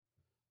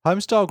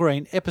Homestyle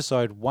Green,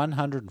 episode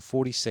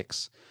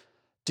 146.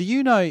 Do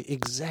you know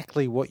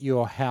exactly what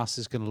your house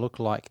is going to look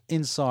like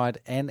inside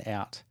and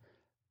out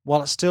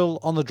while it's still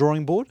on the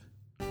drawing board?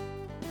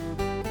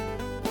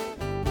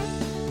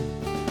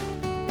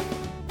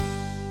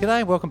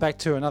 G'day, welcome back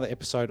to another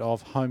episode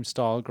of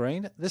Homestyle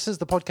Green. This is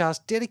the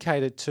podcast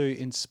dedicated to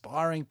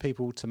inspiring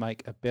people to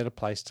make a better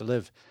place to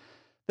live.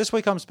 This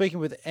week I'm speaking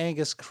with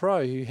Angus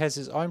Crowe, who has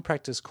his own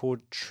practice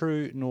called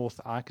True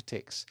North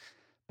Architects,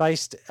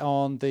 based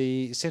on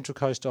the central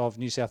coast of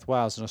New South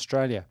Wales in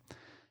Australia.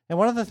 And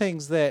one of the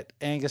things that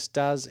Angus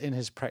does in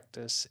his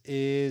practice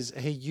is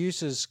he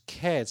uses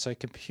CAD, so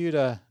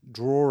computer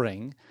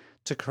drawing,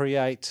 to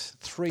create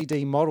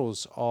 3D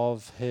models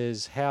of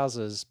his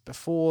houses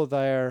before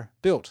they're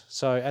built.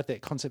 So at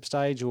that concept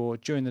stage or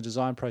during the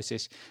design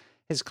process,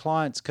 his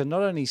clients can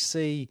not only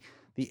see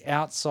the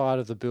outside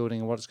of the building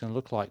and what it's going to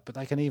look like, but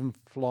they can even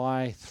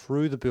fly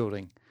through the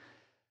building.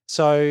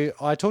 So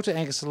I talked to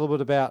Angus a little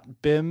bit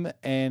about BIM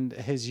and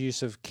his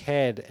use of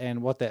CAD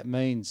and what that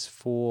means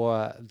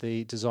for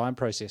the design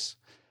process.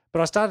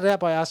 But I started out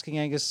by asking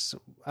Angus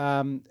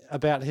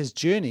about his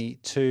journey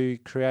to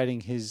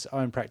creating his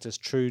own practice,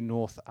 True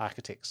North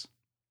Architects.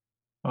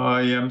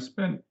 I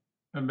spent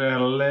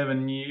about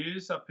 11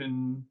 years up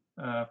in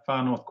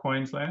far north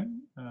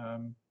Queensland,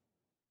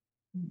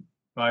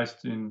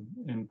 based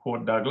in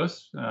Port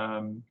Douglas,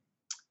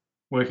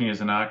 working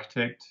as an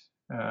architect,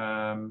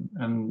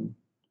 and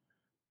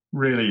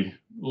really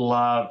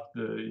loved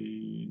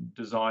the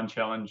design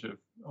challenge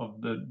of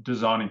the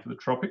designing for the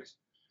tropics.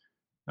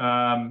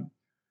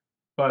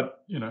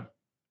 But, you know,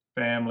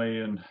 family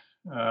and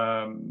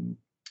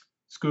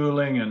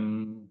schooling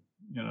and,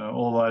 you know,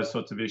 all those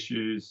sorts of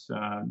issues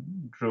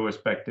drew us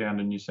back down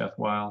to New South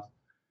Wales.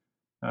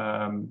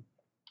 My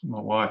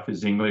wife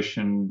is English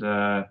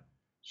and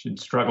she'd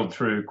struggled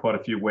through quite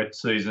a few wet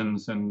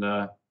seasons and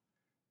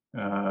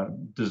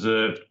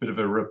deserved a bit of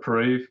a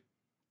reprieve.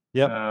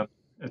 Yep.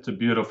 It's a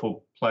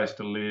beautiful place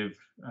to live,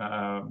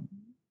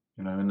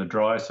 you know, in the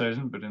dry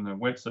season, but in the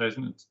wet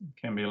season it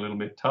can be a little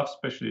bit tough,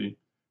 especially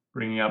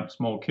bringing up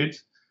small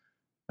kids.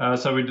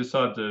 So we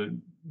decided to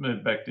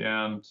move back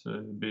down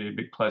to be a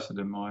bit closer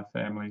to my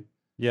family.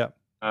 Yep.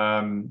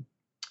 And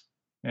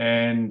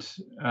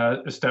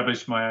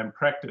established my own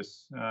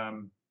practice.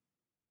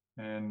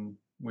 And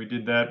we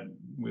did that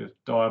with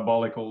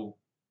diabolical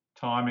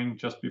timing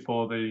just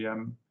before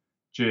the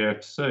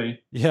GFC.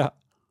 Yeah.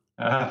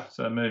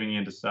 So moving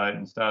interstate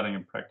and starting a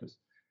practice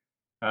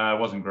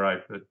wasn't great,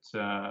 but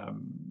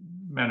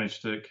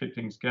managed to keep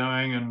things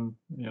going, and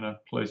you know,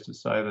 pleased to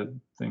say that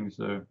things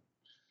are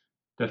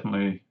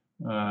definitely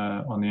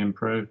on the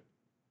improve.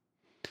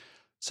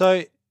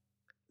 So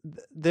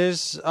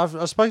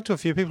I've spoken to a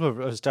few people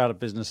who have started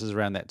businesses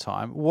around that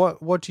time.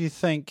 What do you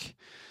think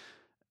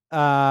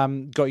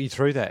got you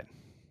through that?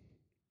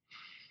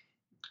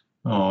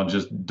 Oh,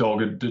 just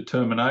dogged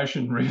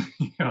determination, really.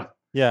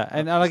 Yeah,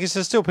 and I guess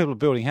there's still people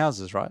building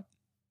houses, right?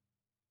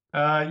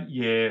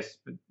 Yes,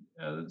 but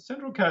the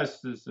Central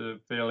Coast is a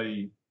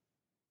fairly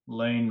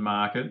lean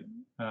market.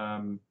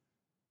 We're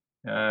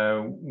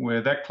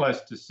that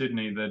close to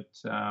Sydney that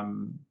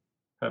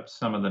perhaps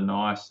some of the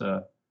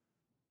nicer,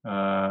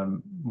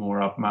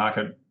 more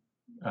upmarket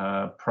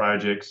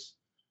projects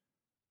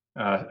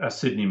are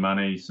Sydney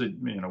money,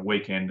 you know,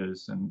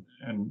 weekenders, and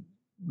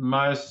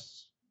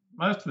most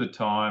of the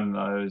time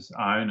those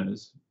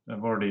owners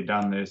have already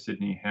done their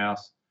Sydney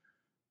house.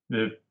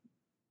 They've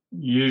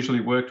usually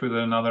worked with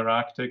another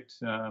architect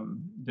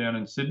down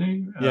in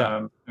Sydney,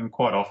 and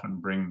quite often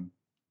bring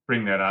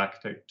that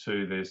architect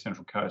to their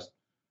Central Coast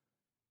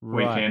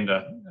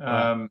weekender.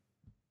 Right.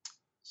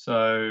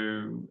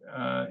 So,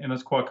 and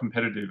it's quite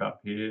competitive up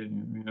here.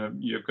 You know,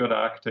 you've got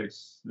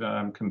architects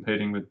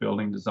competing with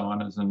building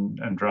designers and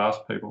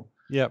draftspeople.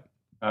 Yep.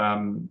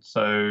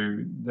 So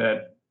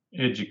that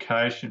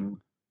education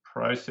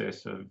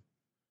process of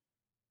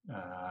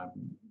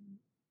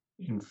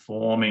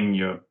informing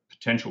your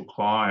potential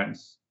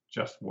clients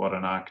just what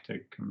an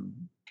architect can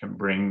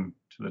bring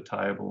to the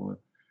table,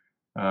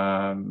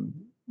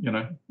 you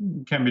know,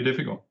 can be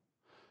difficult.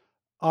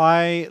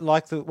 I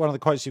like one of the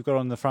quotes you've got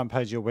on the front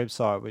page of your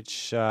website,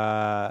 which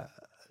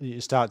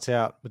starts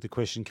out with the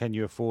question, can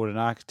you afford an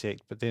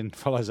architect? But then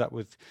follows up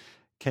with,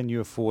 can you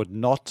afford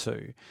not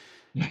to?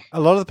 A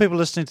lot of the people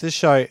listening to this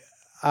show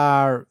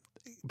are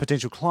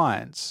potential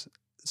clients.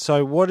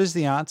 So what is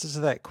the answer to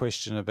that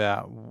question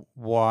about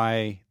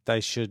why they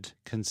should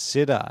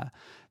consider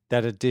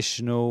that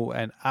additional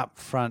and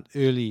upfront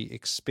early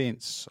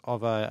expense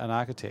of an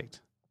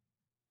architect?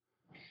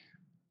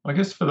 I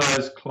guess for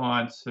those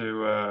clients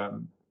who are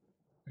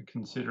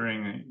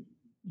considering,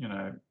 you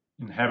know,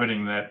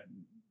 inhabiting that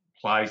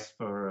place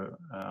for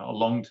a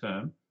long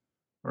term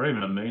or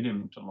even a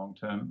medium to long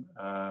term,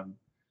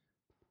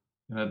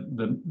 you know,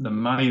 the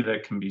money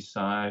that can be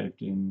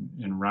saved in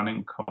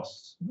running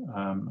costs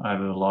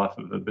over the life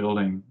of a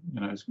building, you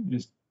know,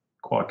 is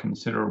quite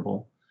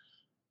considerable.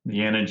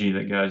 The energy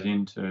that goes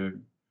into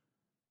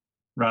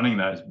running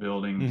those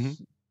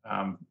buildings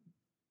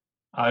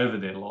over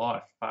their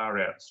life far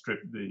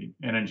outstrip the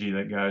energy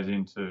that goes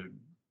into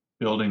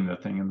building the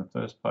thing in the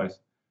first place.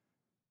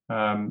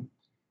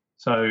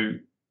 So,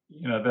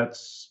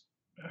 that's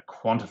a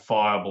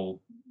quantifiable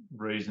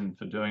reason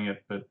for doing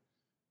it. But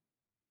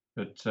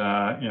as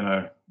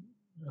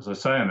I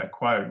say in that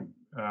quote,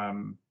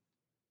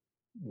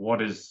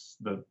 what is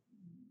the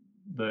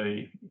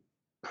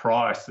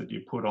price that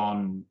you put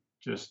on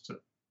just,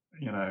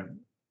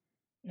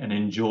 an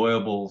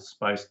enjoyable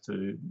space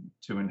to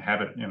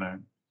inhabit,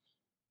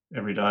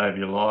 every day of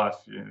your life?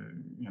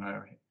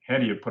 How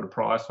do you put a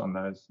price on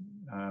those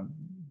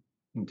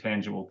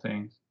intangible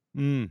things?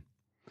 Mm.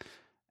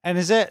 And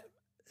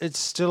it's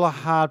still a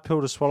hard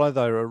pill to swallow,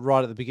 though,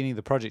 right at the beginning of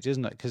the project,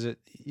 isn't it? Because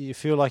you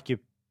feel like you're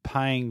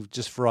paying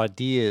just for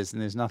ideas,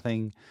 and there's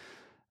nothing,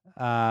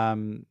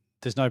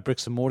 there's no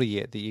bricks and mortar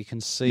yet that you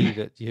can see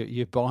that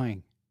you're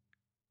buying.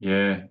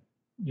 Yeah,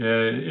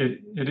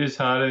 it is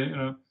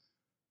hard.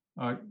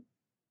 I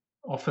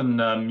often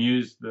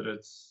muse that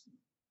it's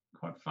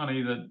quite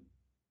funny that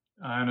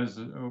owners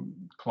or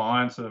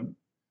clients are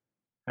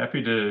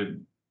happy to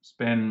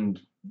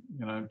spend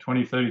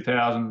 20,000,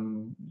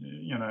 30,000,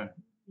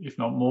 if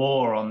not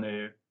more, on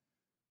their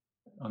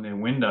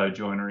window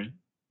joinery,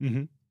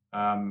 but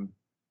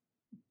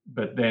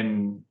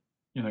then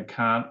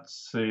can't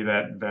see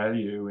that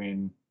value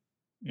in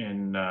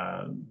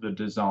the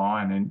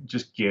design and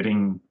just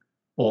getting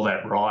all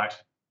that right.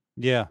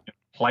 Yeah,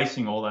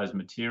 placing all those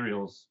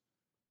materials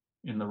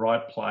in the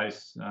right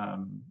place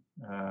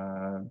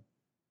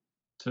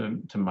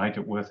to make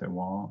it worth their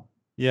while.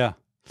 Yeah.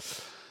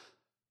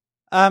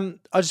 I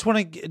just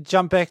want to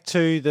jump back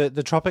to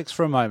the tropics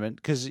for a moment,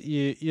 because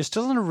you're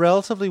still in a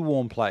relatively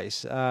warm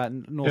place,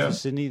 north of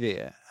Sydney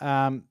there,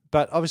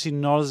 but obviously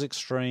not as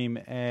extreme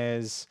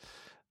as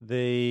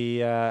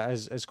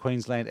as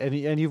Queensland,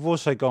 and you've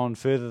also gone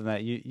further than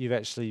that. You've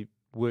actually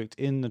worked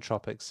in the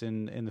tropics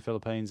in the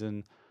Philippines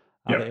and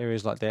other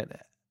areas like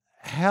that.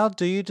 How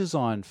do you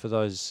design for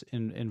those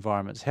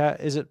environments?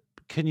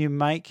 Can you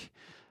make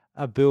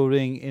a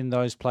building in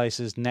those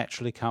places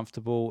naturally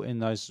comfortable in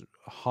those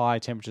high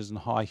temperatures and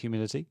high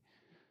humidity?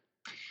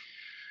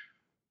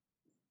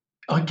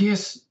 I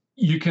guess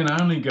you can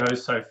only go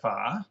so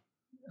far.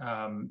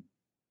 At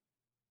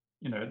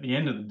the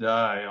end of the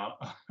day,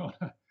 on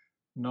a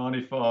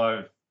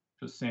 95%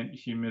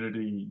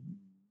 humidity,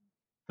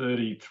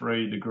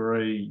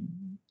 33-degree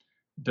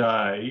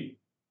day,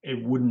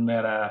 it wouldn't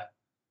matter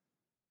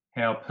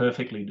how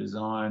perfectly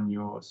designed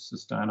your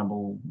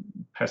sustainable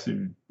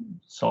passive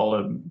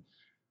solar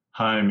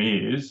home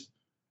is.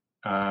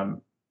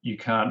 You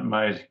can't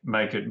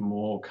make it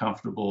more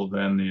comfortable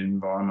than the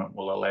environment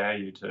will allow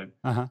you to.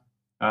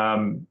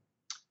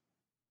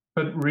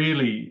 But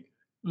really,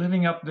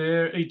 living up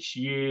there each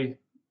year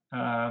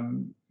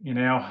in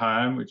our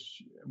home,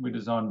 which we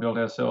designed and built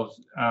ourselves,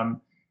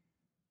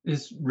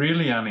 is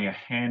really only a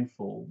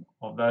handful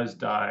of those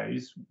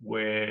days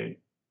where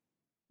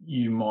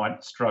you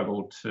might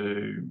struggle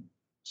to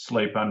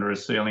sleep under a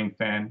ceiling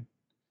fan.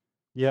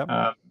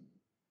 Yeah.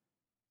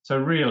 So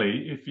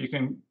really, if you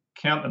can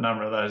count the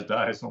number of those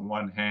days on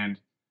one hand,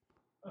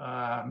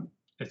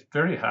 it's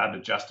very hard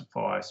to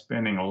justify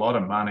spending a lot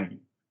of money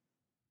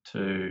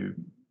to,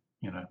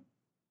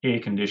 air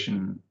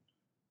condition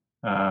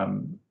a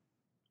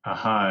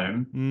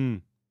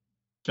home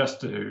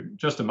just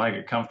to make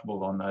it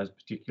comfortable on those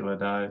particular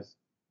days.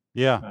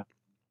 Yeah.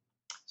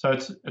 So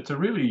it's a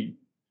really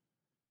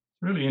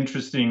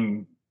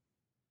interesting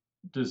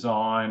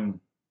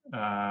design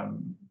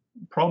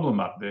problem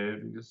up there,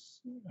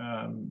 because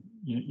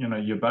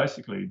you're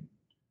basically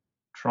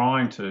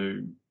trying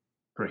to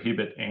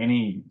prohibit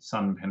any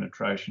sun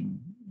penetration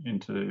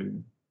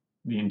into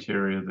the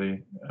interior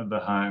of the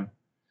home,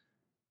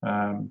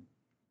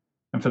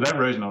 and for that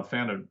reason, I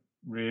found it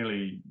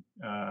really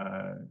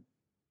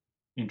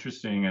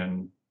interesting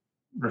and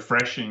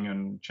refreshing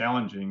and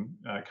challenging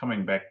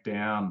coming back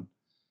down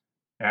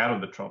out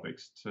of the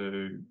tropics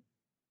to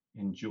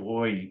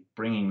enjoy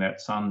bringing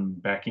that sun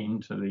back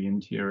into the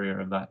interior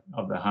of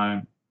the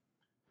home.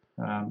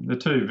 The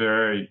two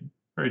very,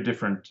 very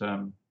different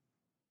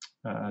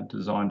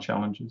design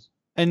challenges.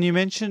 And you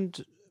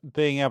mentioned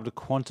being able to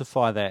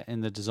quantify that in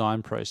the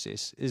design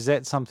process. Is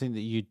that something that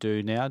you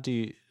do now?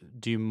 Do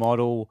you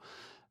model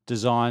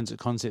designs at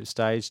concept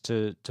stage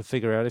to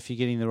figure out if you're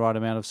getting the right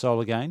amount of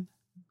solar gain?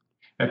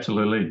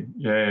 Absolutely,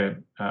 yeah.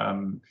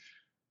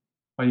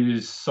 I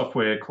use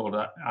software called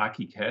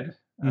ArchiCAD,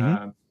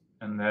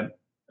 and that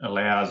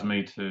allows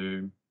me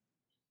to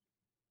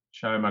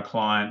show my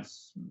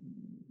clients,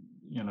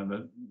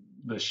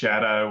 the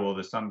shadow or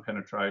the sun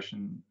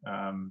penetration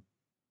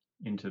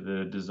into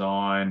the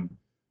design,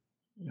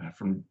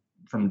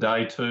 from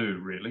day two,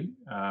 really.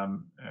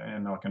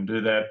 And I can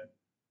do that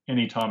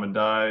any time of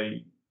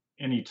day,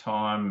 any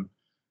time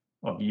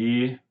of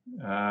year.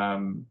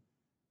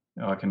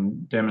 I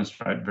can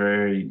demonstrate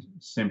very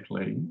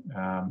simply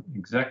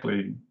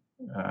exactly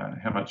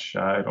how much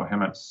shade or how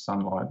much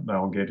sunlight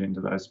they'll get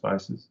into those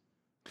spaces.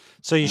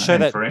 So you show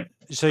that.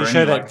 So you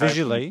show that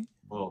visually.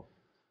 Well,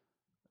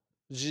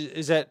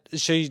 Is that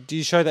do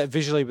you show that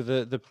visually with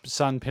the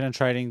sun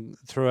penetrating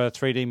through a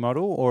 3D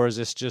model, or is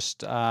this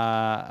just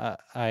a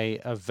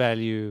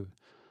value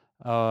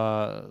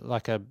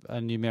like a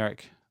numeric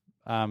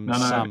No,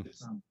 sum?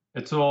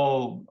 it's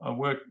all, I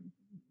work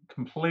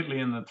completely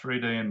in the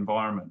 3D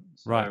environment.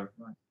 So Right.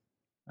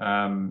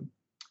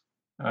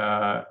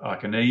 I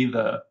can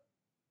either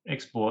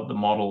export the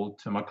model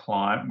to my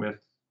client with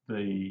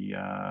the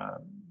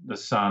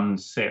sun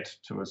set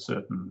to a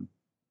certain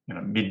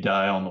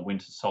midday on the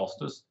winter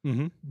solstice,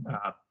 Mm-hmm.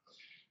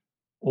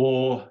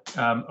 or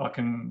I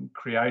can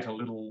create a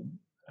little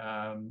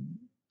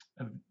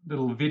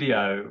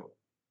video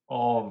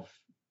of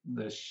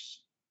the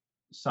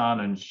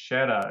sun and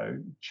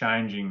shadow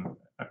changing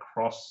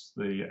across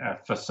the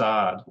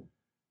facade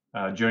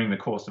during the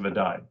course of a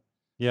day.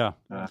 Yeah.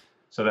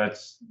 So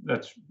that's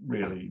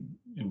really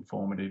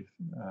informative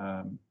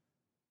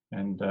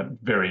and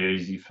very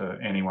easy for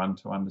anyone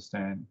to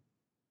understand.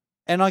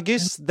 And I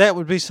guess that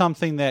would be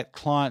something that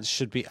clients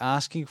should be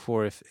asking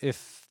for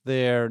if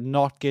they're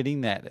not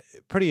getting that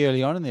pretty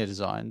early on in their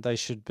design. They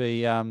should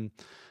be getting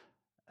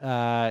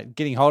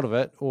hold of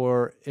it,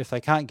 or if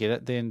they can't get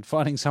it, then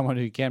finding someone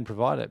who can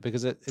provide it,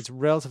 because it's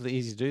relatively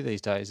easy to do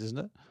these days, isn't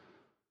it?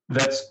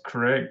 That's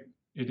correct.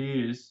 It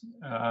is.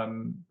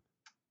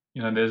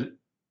 There's,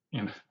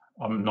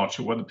 I'm not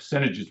sure what the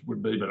percentages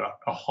would be, but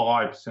a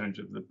high percentage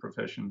of the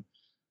profession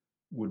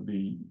would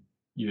be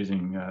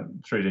using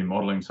 3D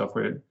modeling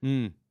software.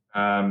 Mm.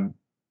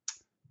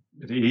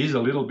 It is a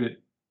little bit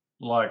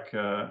like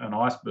an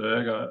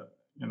iceberg.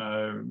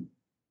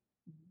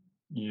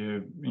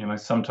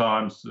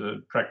 Sometimes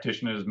the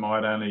practitioners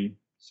might only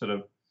sort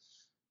of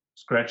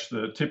scratch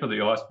the tip of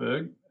the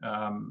iceberg.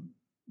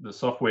 The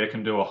software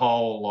can do a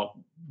whole lot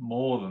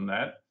more than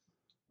that.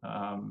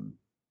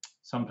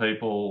 Some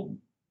people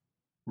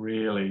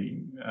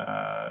really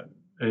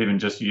even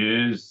just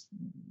use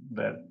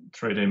that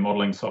 3D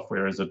modeling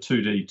software as a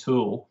 2D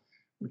tool,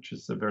 which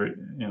is a very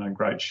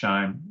great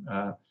shame.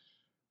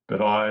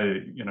 But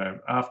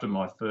after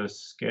my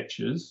first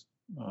sketches,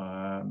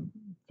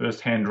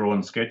 first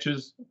hand-drawn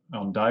sketches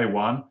on day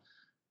one,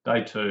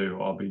 day two,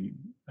 I'll be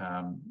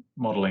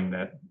modeling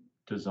that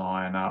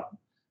design up,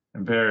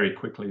 and very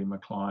quickly my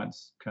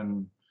clients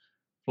can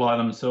fly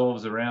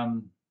themselves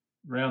around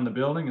the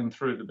building and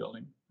through the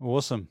building.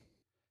 Awesome.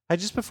 Hey,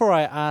 just before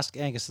I ask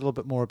Angus a little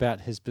bit more about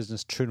his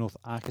business, True North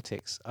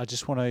Architects, I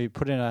just want to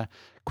put in a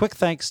quick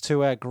thanks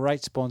to our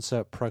great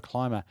sponsor,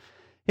 ProClimate.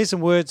 Here's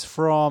some words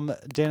from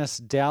Dennis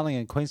Dowling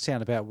in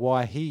Queenstown about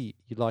why he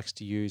likes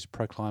to use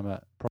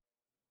ProClimate.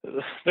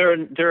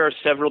 There are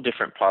several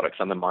different products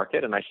on the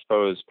market, and I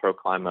suppose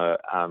ProClimate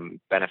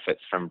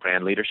benefits from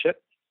brand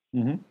leadership.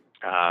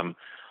 Mm-hmm.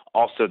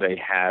 Also, they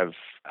have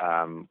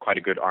quite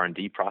a good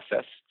R&D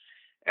process.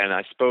 And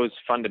I suppose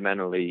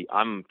fundamentally,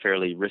 I'm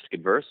fairly risk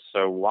adverse.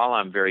 So while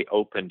I'm very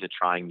open to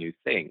trying new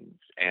things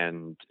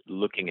and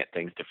looking at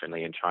things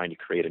differently and trying to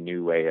create a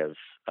new way of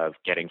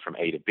getting from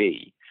A to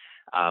B,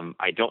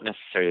 I don't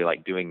necessarily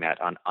like doing that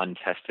on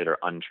untested or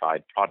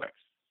untried products.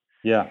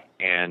 Yeah.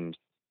 And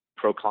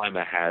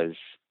ProClimate has,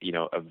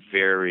 a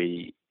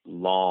very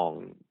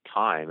long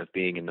time of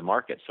being in the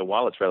market. So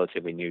while it's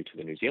relatively new to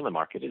the New Zealand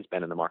market, it's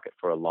been in the market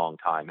for a long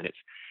time, and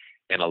it's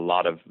in a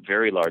lot of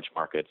very large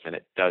markets, and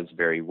it does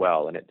very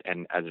well.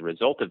 And as a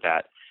result of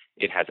that,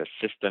 it has a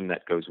system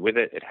that goes with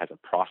it. It has a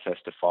process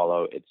to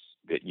follow.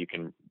 That you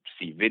can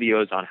see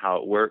videos on how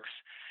it works.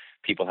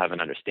 People have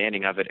an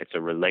understanding of it. It's a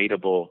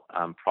relatable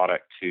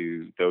product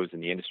to those in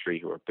the industry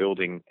who are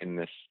building in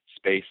this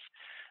space.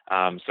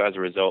 So as a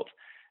result,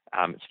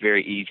 it's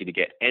very easy to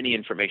get any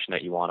information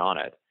that you want on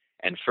it.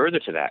 And further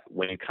to that,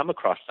 when you come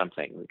across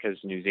something,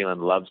 because New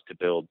Zealand loves to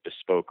build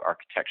bespoke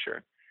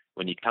architecture,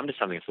 when you come to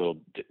something that's a little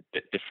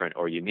bit different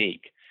or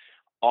unique,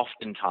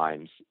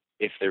 oftentimes,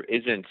 if there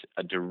isn't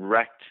a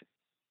direct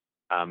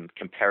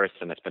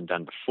comparison that's been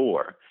done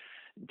before,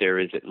 there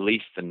is at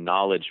least the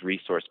knowledge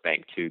resource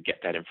bank to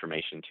get that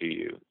information to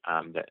you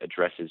that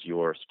addresses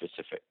your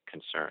specific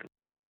concern.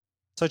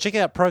 So check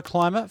out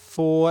ProClimate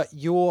for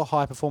your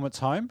high-performance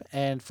home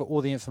and for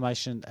all the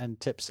information and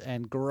tips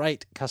and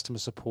great customer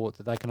support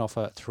that they can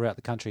offer throughout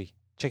the country.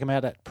 Check them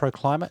out at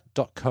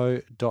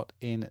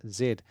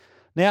proclimate.co.nz.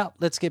 Now,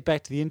 let's get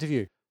back to the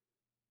interview.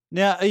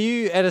 Now, are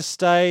you at a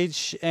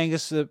stage,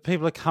 Angus, that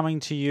people are coming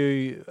to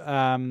you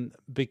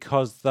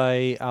because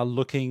they are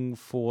looking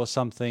for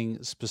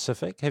something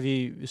specific? Have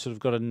you sort of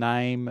got a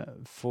name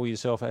for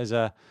yourself as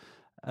a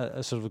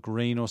sort of a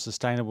green or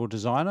sustainable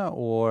designer,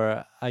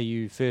 or are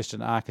you first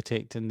an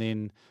architect and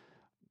then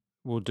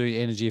will do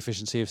energy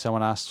efficiency if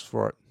someone asks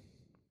for it?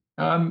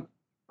 A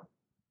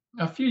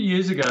few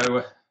years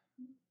ago,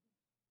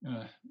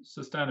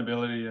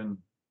 sustainability and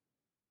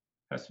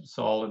passive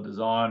solar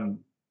design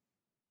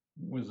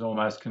was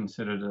almost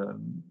considered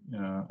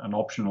an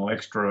optional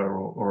extra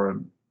or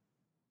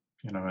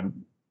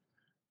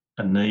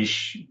a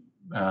niche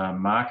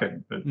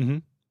market, but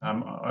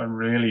I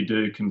really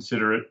do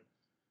consider it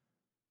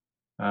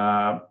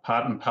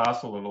part and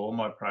parcel of all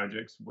my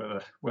projects,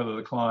 whether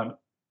the client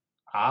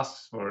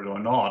asks for it or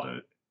not.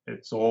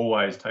 it's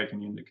always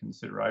taken into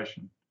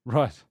consideration.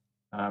 Right.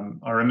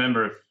 I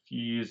remember a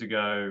few years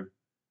ago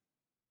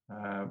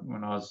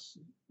when I was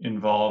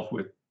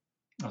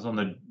I was on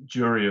the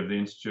jury of the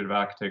Institute of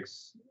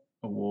Architects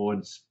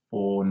Awards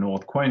for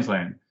North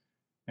Queensland,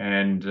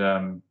 and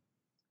this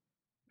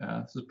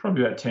was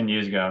probably about 10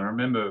 years ago. And I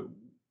remember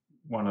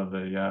one of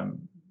the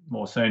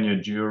more senior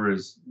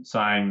jurors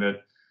saying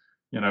that,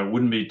 it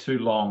wouldn't be too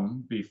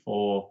long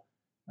before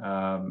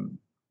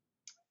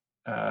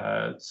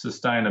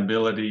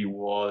sustainability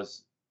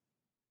was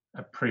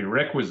a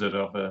prerequisite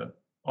of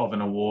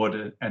an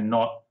award and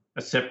not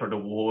a separate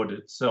award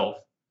itself.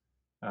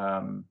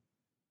 And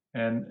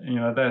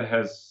that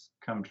has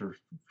come to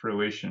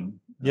fruition.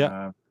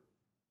 Yeah.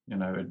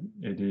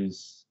 It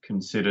is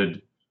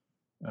considered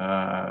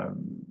a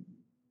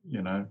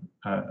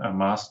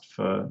must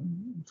for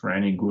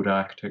any good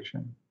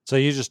architecture. So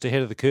you're just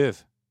ahead of the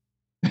curve.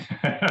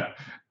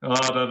 Well,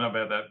 I don't know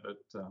about that, but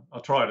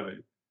I'll try to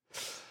be.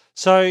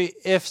 So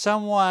if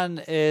someone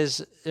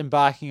is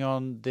embarking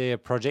on their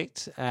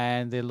project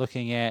and they're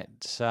looking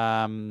at, they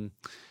know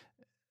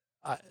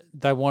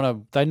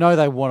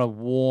they want a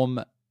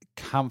warm,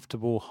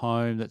 comfortable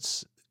home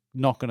that's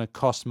not going to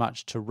cost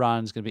much to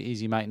run, it's going to be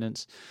easy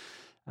maintenance.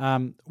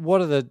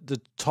 What are the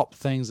top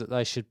things that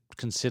they should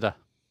consider?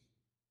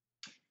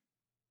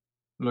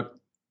 Look,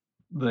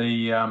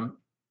 the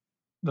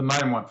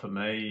main one for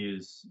me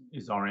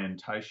is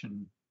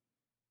orientation.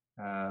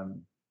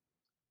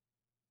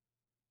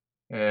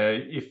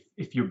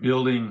 If your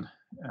building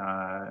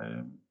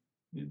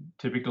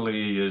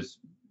typically is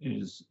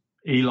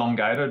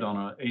elongated on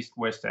an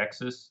east-west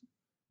axis,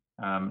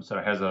 so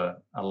it has a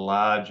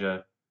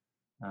larger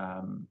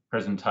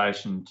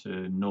presentation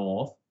to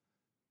north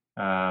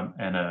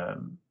and a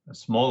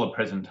smaller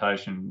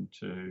presentation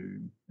to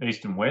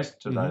east and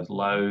west to those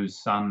low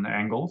sun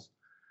angles,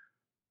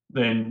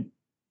 then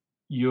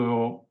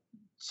you're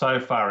so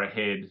far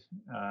ahead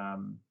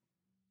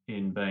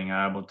in being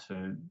able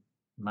to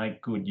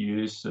make good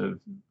use of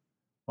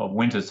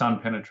winter sun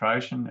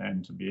penetration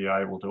and to be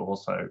able to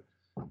also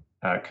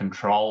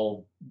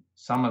control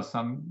summer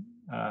sun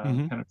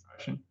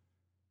penetration.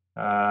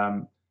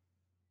 That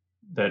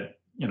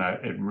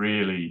it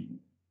really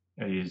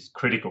is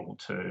critical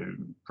to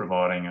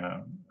providing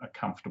a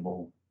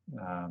comfortable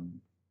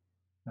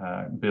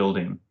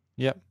building.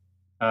 Yep.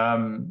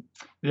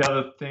 The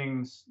other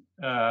things,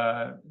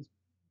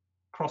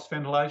 cross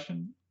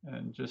ventilation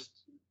and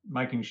just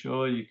making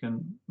sure you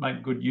can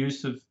make good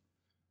use of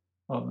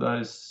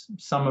those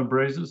summer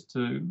breezes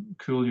to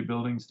cool your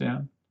buildings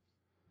down.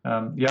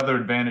 The other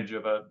advantage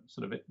of a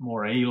sort of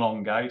more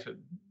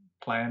elongated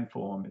plan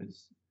form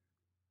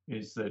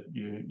is that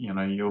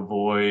you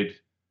avoid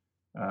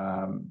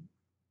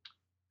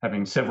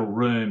having several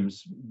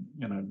rooms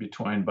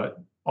between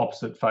but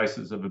opposite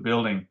faces of a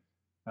building.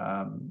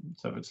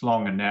 So if it's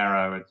long and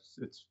narrow,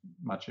 it's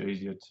much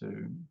easier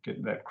to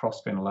get that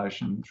cross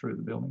ventilation through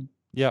the building.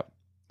 Yep.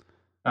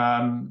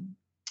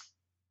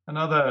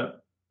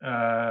 Another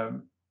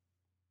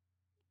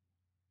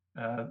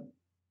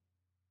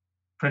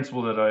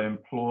principle that I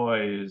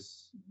employ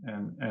is,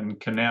 and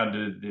can now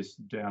do this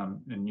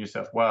down in New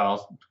South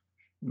Wales,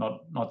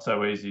 not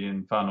so easy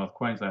in far north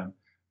Queensland,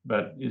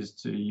 but is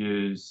to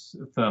use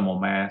thermal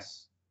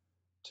mass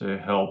to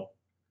help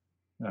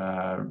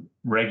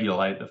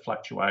regulate the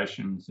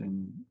fluctuations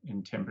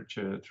in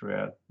temperature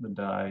throughout the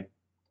day.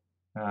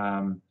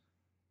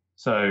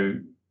 So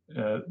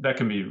that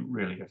can be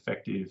really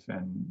effective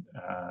and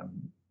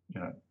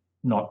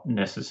not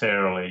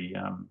necessarily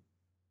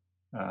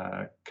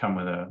come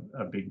with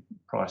a big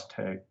price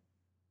tag.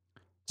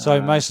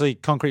 So mostly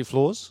concrete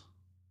floors?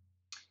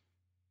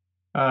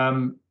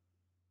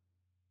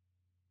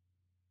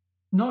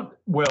 Not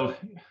well,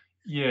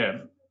 yeah.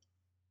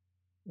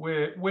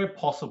 Where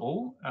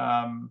possible,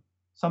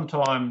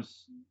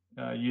 sometimes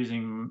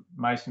using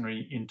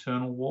masonry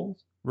internal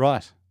walls.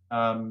 Right.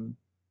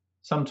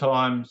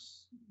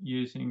 Sometimes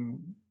using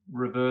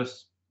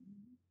reverse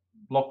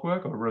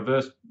blockwork or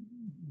reverse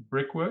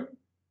brickwork.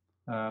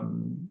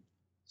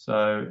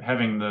 So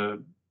having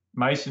the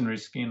masonry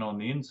skin on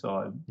the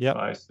inside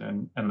face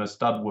and the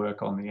stud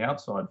work on the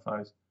outside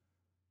face,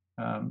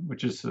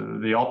 which is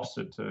the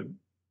opposite to,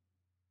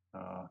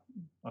 I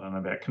don't know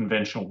about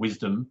conventional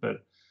wisdom,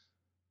 but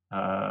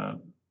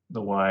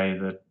the way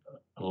that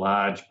a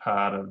large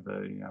part of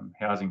the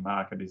housing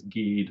market is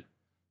geared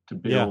to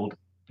build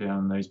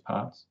down these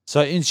parts.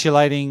 So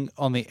insulating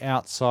on the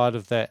outside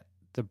of the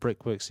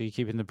brickwork, so you're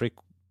keeping the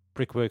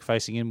brickwork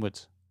facing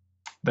inwards.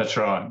 That's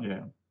right,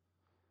 yeah.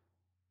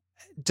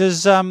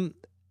 Does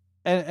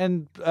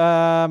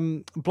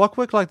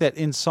blockwork like that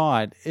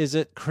inside, is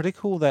it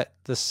critical that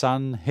the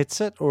sun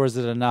hits it, or is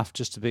it enough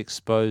just to be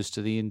exposed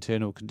to the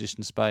internal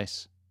conditioned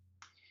space?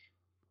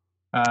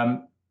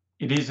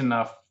 It is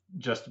enough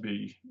just to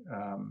be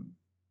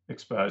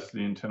exposed to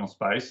the internal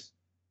space.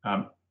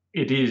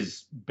 It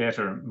is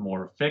better and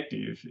more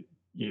effective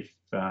if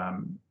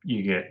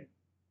you get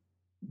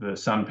the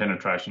sun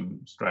penetration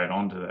straight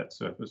onto that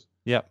surface.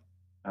 Yep.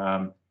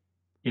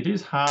 It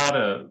is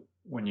harder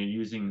when you're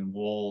using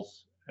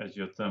walls as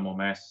your thermal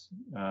mass,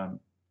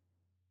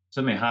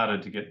 certainly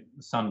harder to get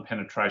sun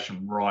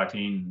penetration right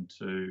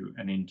into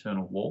an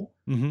internal wall.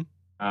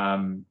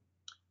 Mm-hmm.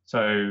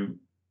 So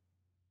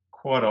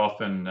quite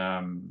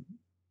often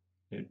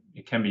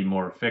it can be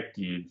more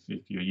effective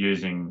if you're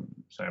using,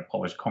 say, a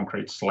polished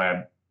concrete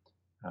slab,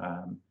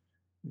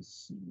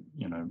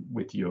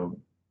 with your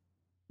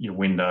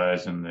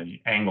windows and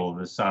the angle of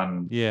the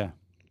sun. Yeah.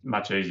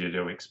 Much easier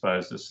to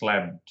expose the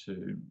slab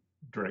to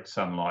direct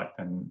sunlight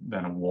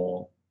than a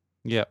wall.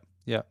 Yep.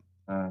 That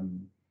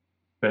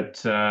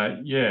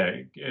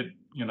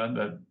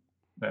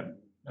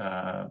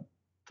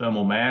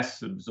thermal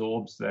mass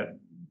absorbs that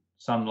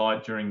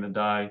sunlight during the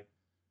day,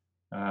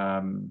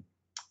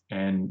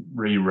 and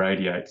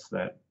re-radiates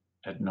that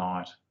at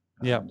night.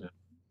 Yep.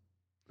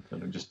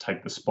 Sort of just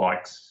take the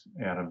spikes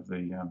out of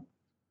the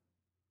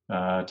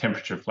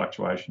temperature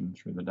fluctuation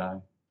through the day.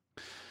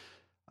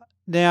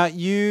 Now,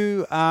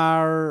 you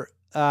are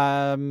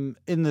in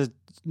the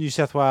New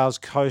South Wales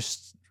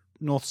coast,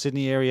 North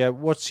Sydney area.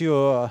 What's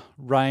your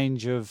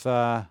range of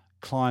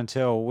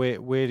clientele?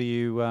 Where do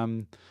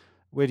you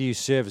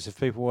service? If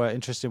people are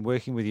interested in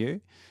working with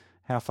you,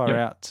 how far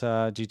out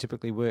do you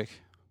typically work?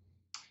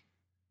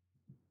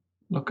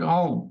 Look,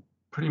 I'll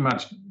pretty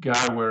much go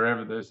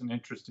wherever there's an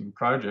interesting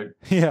project.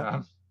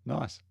 Yeah,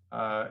 nice.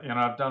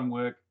 I've done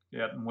work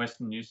out in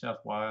Western New South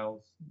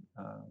Wales,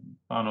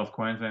 Far North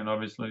Queensland,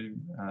 obviously,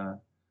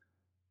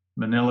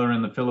 Manila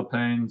in the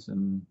Philippines,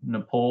 and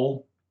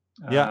Nepal.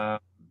 Yeah.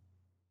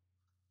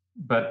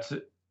 But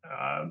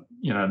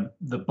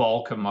the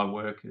bulk of my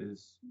work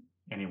is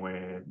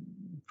anywhere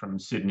from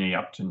Sydney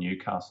up to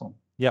Newcastle.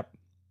 Yep.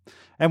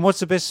 And what's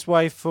the best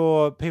way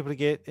for people to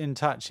get in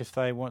touch if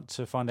they want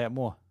to find out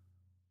more?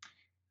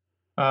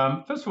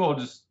 First of all,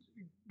 just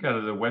go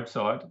to the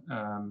website,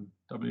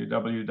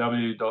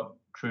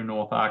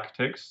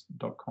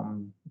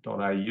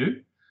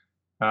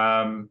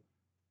 www.truenortharchitects.com.au,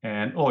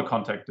 and all the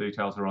contact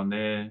details are on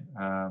there.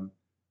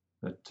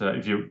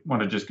 If you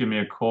want to just give me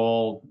a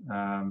call,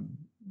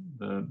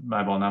 the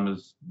mobile number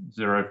is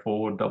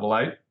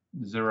 0488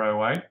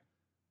 08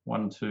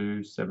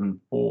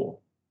 1274.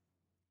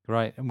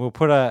 Great, and we'll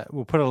put a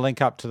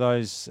link up to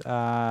those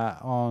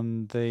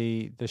on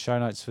the show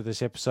notes for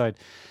this episode.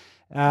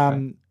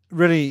 Okay.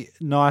 Really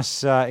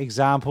nice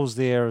examples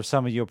there of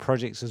some of your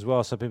projects as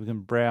well, so people can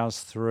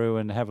browse through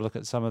and have a look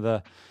at some of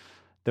the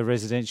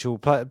residential.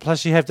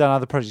 Plus, you have done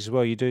other projects as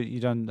well.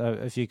 You've done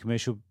a few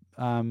commercial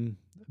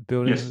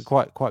buildings, yes.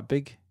 quite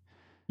big.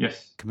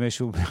 Yes,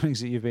 commercial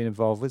buildings that you've been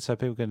involved with, so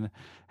people can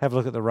have a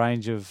look at the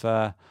range of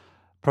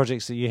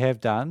projects that you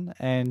have done,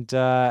 and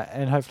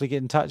hopefully get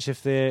in touch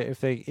if they're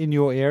in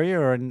your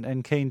area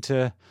and keen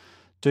to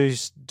do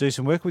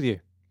some work with you.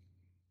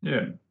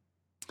 Yeah.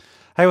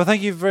 Hey, well,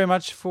 thank you very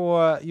much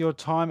for your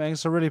time,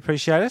 Angus. I really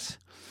appreciate it.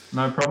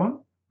 No problem.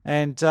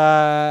 And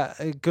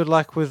good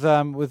luck with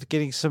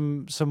getting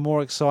some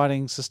more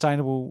exciting,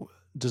 sustainable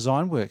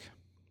design work.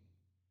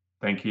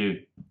 Thank you.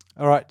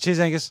 All right. Cheers,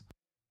 Angus.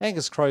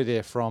 Angus Crowe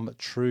there from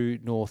True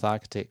North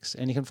Architects.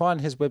 And you can find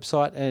his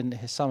website and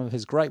some of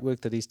his great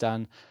work that he's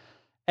done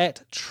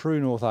at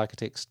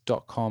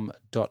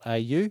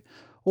truenortharchitects.com.au,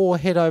 or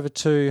head over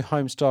to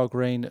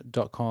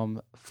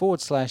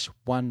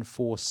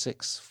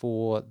homestylegreen.com/146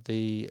 for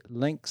the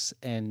links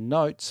and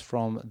notes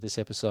from this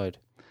episode.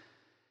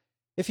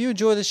 If you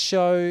enjoy this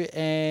show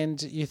and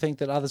you think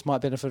that others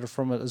might benefit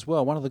from it as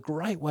well, one of the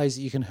great ways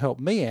that you can help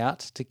me out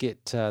to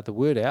get the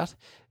word out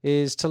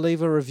is to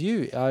leave a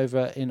review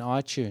over in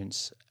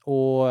iTunes,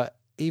 or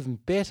even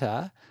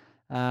better,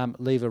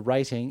 leave a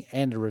rating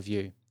and a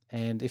review.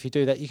 And if you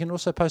do that, you can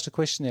also post a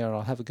question there and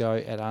I'll have a go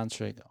at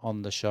answering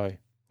on the show.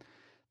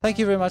 Thank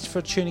you very much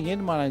for tuning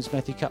in. My name is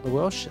Matthew Cutler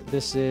Welsh.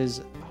 This is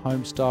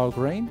Homestyle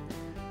Green.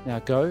 Now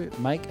go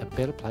make a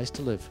better place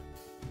to live.